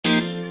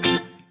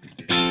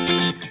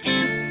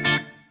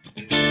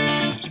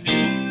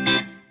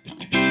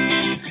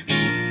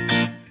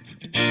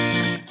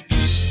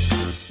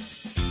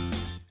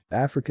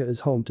Africa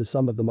is home to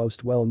some of the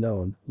most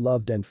well-known,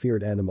 loved and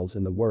feared animals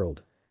in the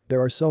world.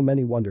 There are so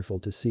many wonderful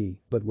to see,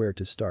 but where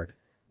to start?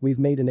 We've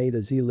made an A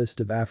to Z list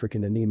of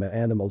African anima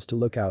animals to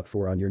look out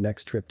for on your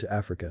next trip to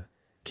Africa.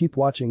 Keep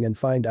watching and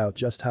find out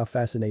just how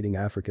fascinating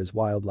Africa's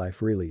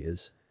wildlife really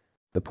is.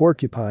 The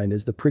porcupine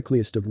is the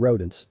prickliest of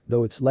rodents,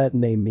 though its Latin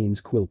name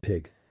means quill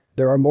pig.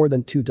 There are more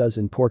than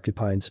 24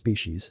 porcupine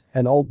species,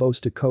 and all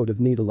boast a coat of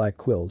needle-like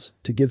quills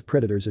to give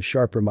predators a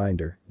sharp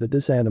reminder that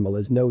this animal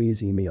is no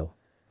easy meal.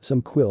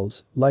 Some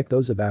quills, like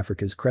those of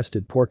Africa's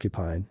crested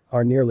porcupine,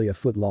 are nearly a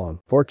foot long.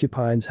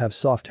 Porcupines have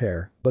soft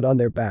hair, but on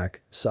their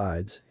back,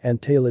 sides,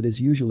 and tail it is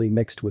usually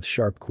mixed with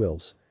sharp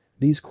quills.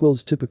 These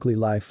quills typically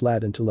lie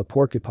flat until a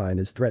porcupine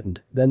is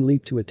threatened, then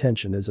leap to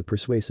attention as a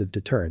persuasive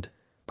deterrent.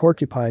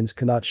 Porcupines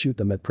cannot shoot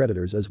them at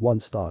predators as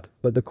once thought,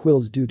 but the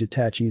quills do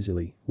detach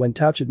easily when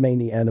touched.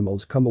 Many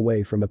animals come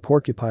away from a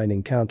porcupine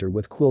encounter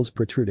with quills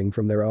protruding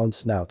from their own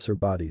snouts or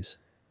bodies.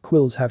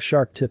 Quills have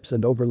sharp tips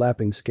and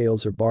overlapping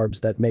scales or barbs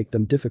that make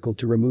them difficult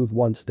to remove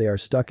once they are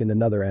stuck in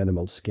another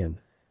animal's skin.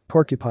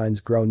 Porcupines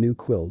grow new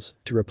quills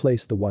to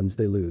replace the ones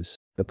they lose.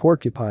 The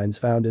porcupines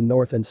found in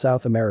North and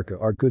South America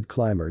are good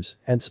climbers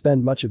and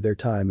spend much of their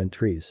time in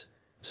trees.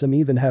 Some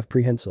even have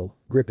prehensile,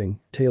 gripping,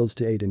 tails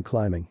to aid in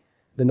climbing.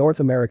 The North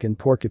American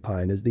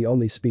porcupine is the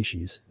only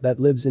species that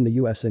lives in the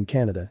US and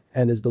Canada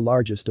and is the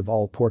largest of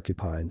all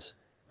porcupines.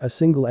 A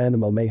single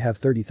animal may have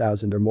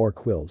 30,000 or more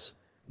quills.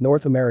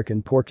 North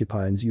American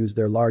porcupines use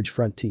their large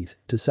front teeth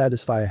to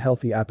satisfy a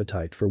healthy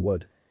appetite for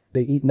wood.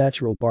 They eat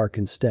natural bark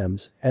and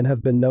stems and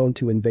have been known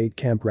to invade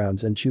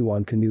campgrounds and chew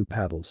on canoe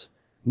paddles.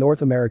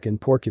 North American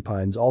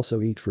porcupines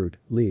also eat fruit,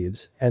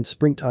 leaves, and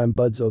springtime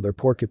buds. Other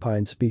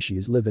porcupine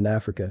species live in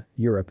Africa,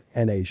 Europe,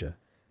 and Asia.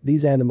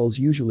 These animals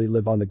usually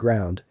live on the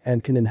ground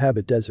and can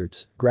inhabit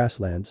deserts,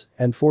 grasslands,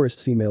 and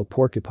forests. Female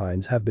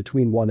porcupines have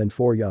between 1 and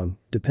 4 young,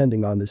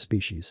 depending on the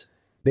species.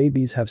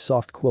 Babies have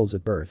soft quills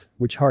at birth,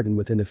 which harden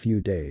within a few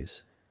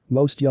days.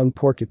 Most young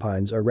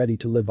porcupines are ready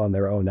to live on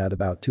their own at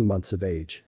about 2 months of age.